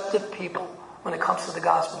receptive people when it comes to the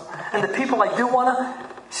gospel. And the people I do want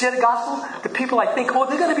to share the gospel, the people I think,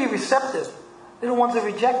 they're going to be receptive, they're the ones that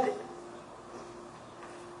reject it.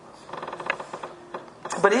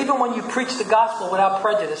 But even when you preach the gospel without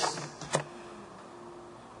prejudice,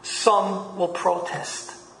 some will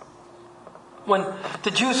protest. When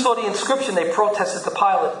the Jews saw the inscription, they protested to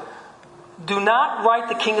Pilate. Do not write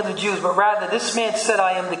the King of the Jews, but rather this man said,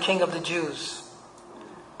 I am the King of the Jews.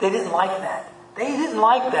 They didn't like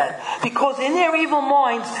that. Because in their evil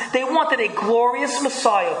minds, they wanted a glorious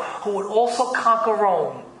Messiah who would also conquer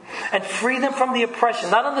Rome. and free them from the oppression,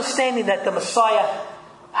 not understanding that the Messiah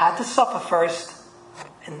had to suffer first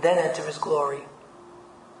and then enter his glory.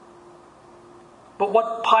 But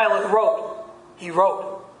what Pilate wrote, he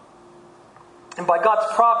wrote. And by God's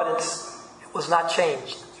providence, it was not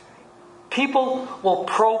changed. People will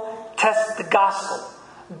protest the gospel.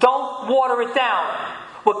 Don't water it down.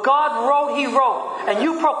 What God wrote, he wrote. And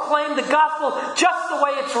you proclaim the gospel just the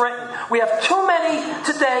way it's written. We have too many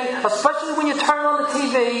today, especially when you turn on the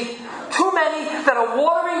TV, too many that are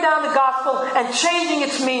watering down the gospel and changing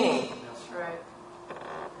its meaning. That's right.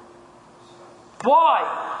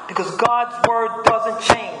 Why? Because God's word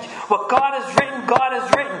doesn't change. What God has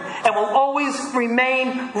written and will always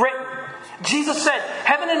remain written. Jesus said,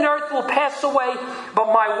 heaven and earth will pass away, but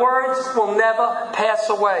my words will never pass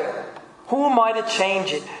away. Who am I to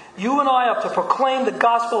change it? You and I are to proclaim the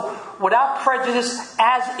gospel without prejudice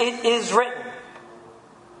as it is written.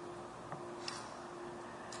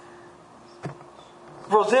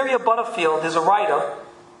 Rosaria Butterfield is a writer.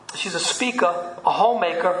 She's a speaker, a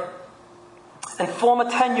homemaker, and former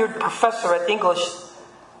tenured professor at English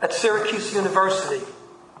at Syracuse University.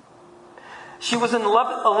 She was in a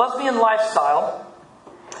lesbian lifestyle,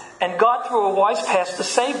 and God, through a wise pastor,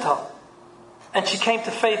 saved her. And she came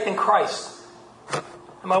to faith in Christ. And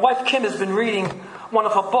my wife Kim has been reading one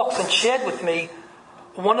of her books and shared with me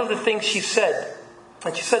one of the things she said.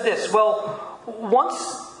 And she said this, well,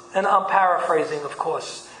 once, and I'm paraphrasing, of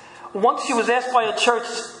course, once she was asked by a church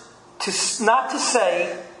not to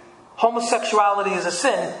say homosexuality is a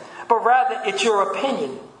sin, but rather it's your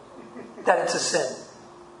opinion that it's a sin.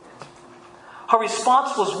 Her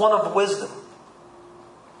response was one of wisdom.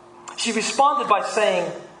 She responded by saying,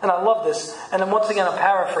 and I love this, and then once again I'm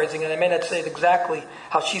paraphrasing, and I may not say it exactly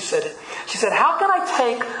how she said it. She said, how can I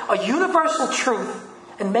take a universal truth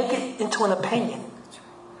and make it into an opinion?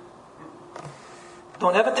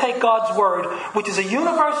 Don't ever take God's word, which is a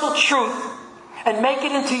universal truth, and make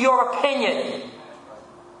it into your opinion.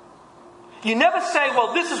 You never say,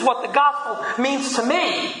 well, this is what the gospel means to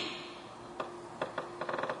me.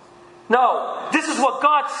 No, this is what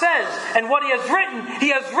God says, and what He has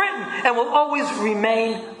written, and will always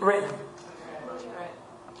remain written.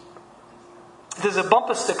 There's a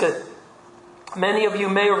bumper sticker. Many of you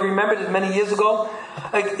may have remembered it many years ago.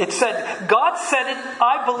 It said, God said it,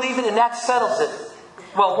 I believe it, and that settles it.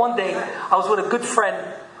 Well, one day, I was with a good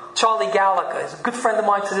friend, Charlie Gallagher. He's a good friend of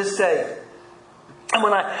mine to this day. And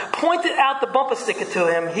when I pointed out the bumper sticker to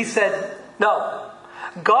him, he said, no.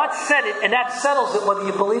 God said it, and that settles it whether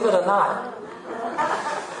you believe it or not.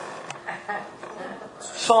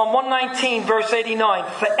 Psalm 119, verse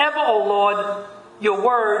 89. Forever, O Lord, your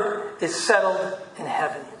word is settled in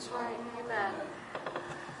heaven. That's right. Amen.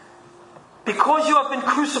 Because you have been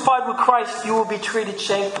crucified with Christ, you will be treated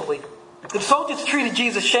shamefully. The soldiers treated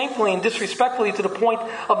Jesus shamefully and disrespectfully to the point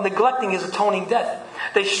of neglecting his atoning death.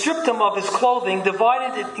 They stripped him of his clothing,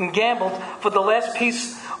 divided it, and gambled for the last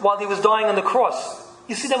piece while he was dying on the cross.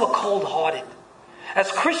 You see, they were cold-hearted.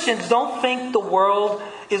 As Christians, don't think the world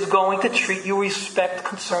is going to treat you with respect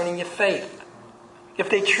concerning your faith. If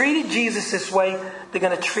they treated Jesus this way, they're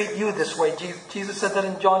going to treat you this way. Jesus said that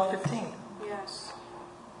in John 15. Yes.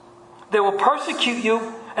 They will persecute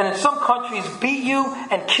you, and in some countries beat you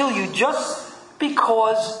and kill you just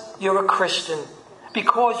because you're a Christian,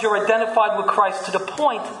 because you're identified with Christ, to the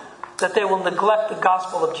point that they will neglect the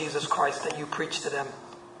gospel of Jesus Christ that you preach to them.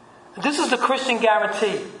 This is the Christian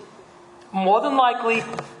guarantee. More than likely,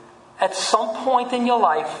 at some point in your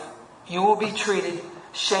life, you will be treated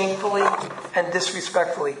shamefully and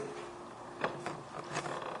disrespectfully.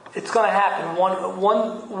 It's going to happen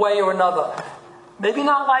one way or another. Maybe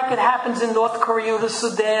not like it happens in North Korea or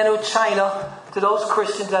Sudan or China to those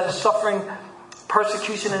Christians that are suffering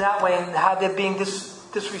persecution in that way and how they're being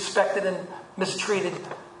disrespected and mistreated.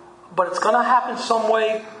 But it's going to happen some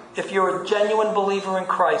way if you're a genuine believer in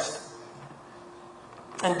Christ.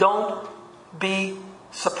 And don't be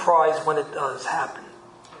surprised when it does happen.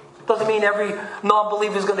 It doesn't mean every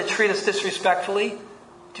non-believer is going to treat us disrespectfully. It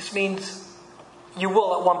just means you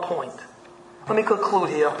will at one point. Let me conclude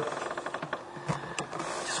here.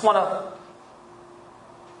 Just want to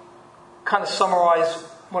kind of summarize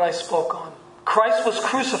what I spoke on. Christ was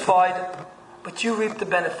crucified, but you reap the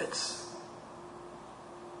benefits.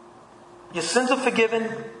 Your sins are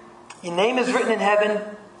forgiven. Your name is written in heaven.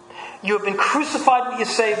 You have been crucified with your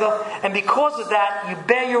Savior, and because of that, you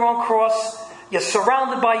bear your own cross. You're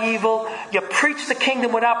surrounded by evil. You preach the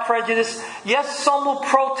kingdom without prejudice. Yes, some will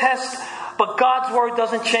protest, but God's word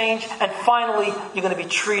doesn't change. And finally, you're going to be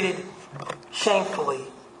treated shamefully.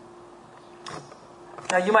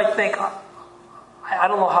 Now, you might think, I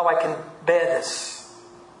don't know how I can bear this.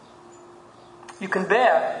 You can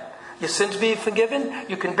bear your sins being forgiven.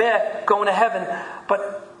 You can bear going to heaven.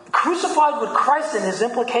 But crucified with Christ and his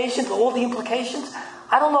implications, all the implications,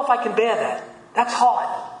 I don't know if I can bear that. That's hard.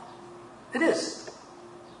 It is.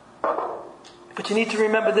 But you need to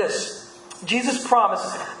remember this. Jesus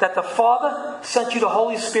promised that the Father sent you the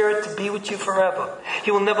Holy Spirit to be with you forever. He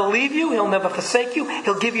will never leave you. He'll never forsake you.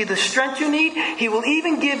 He'll give you the strength you need. He will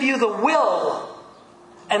even give you the will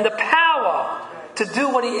and the power to do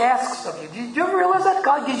what he asks of you. Do you ever realize that?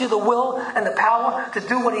 God gives you the will and the power to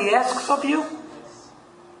do what he asks of you?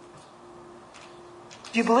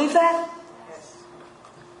 Do you believe that?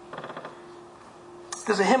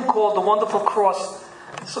 There's a hymn called The Wonderful Cross.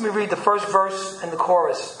 So let me read the first verse and the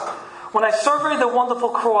chorus. When I survey the wonderful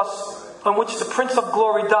cross on which the Prince of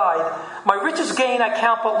Glory died, my richest gain I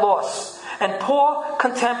count but loss, and pour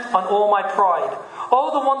contempt on all my pride.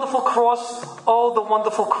 Oh, the wonderful cross, oh, the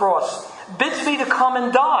wonderful cross, bids me to come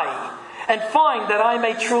and die, and find that I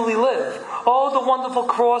may truly live. Oh, the wonderful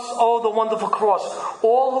cross, oh, the wonderful cross.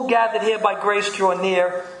 All who gathered here by grace draw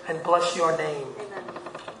near and bless your name. Amen.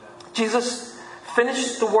 Jesus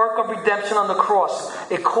finished the work of redemption on the cross.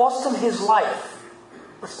 It cost him his life.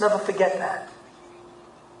 Let's never forget that.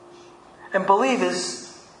 And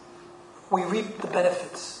believers, we reap the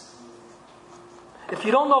benefits. If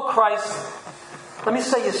you don't know Christ, let me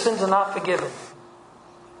say your sins are not forgiven.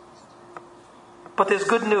 But there's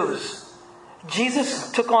good news.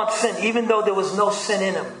 Jesus took on sin even though there was no sin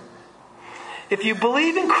in him. If you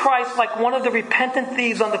believe in Christ like one of the repentant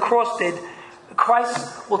thieves on the cross did,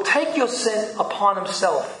 Christ will take your sin upon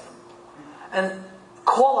himself and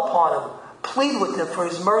call upon him. Plead with him for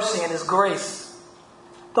his mercy and his grace.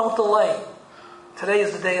 Don't delay. Today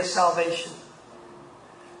is the day of salvation.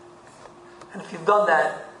 And if you've done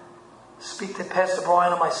that, speak to Pastor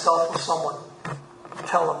Brian or myself or someone.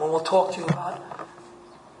 Tell them, and we'll talk to you about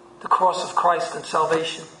the cross of Christ and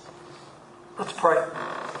salvation. Let's pray.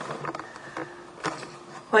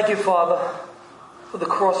 Thank you, Father, for the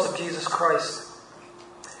cross of Jesus Christ.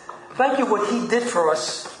 Thank you what he did for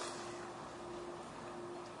us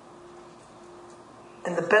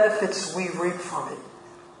and the benefits we reap from it.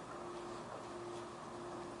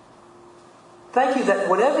 Thank you that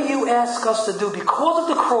whatever you ask us to do, because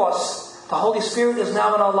of the cross, the Holy Spirit is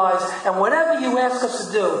now in our lives. And whatever you ask us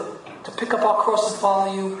to do, to pick up our cross and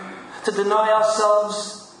follow you, to deny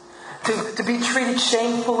ourselves, to be treated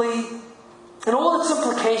shamefully, and all its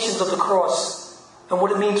implications of the cross and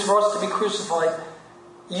what it means for us to be crucified,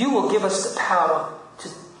 you will give us the power to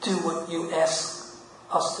do what you ask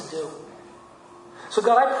us to do. So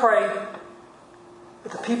God, I pray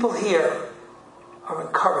that the people here are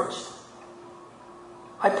encouraged.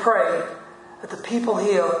 I pray that the people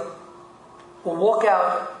here will walk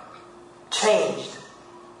out changed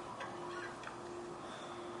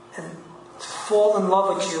and fall in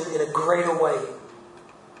love with you in a greater way.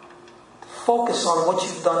 Focus on what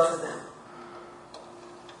you've done for them.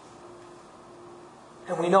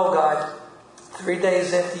 And we know, God, 3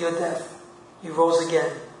 days after your death, you rose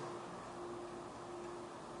again.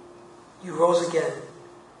 You rose again.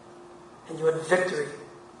 And you had victory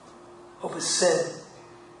over sin,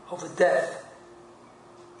 over death,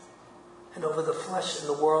 and over the flesh and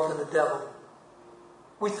the world and the devil.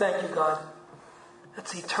 We thank you, God.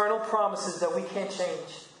 That's eternal promises that we can't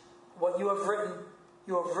change. What you have written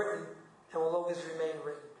and will always remain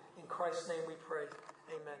written. In Christ's name we pray.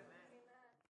 Amen.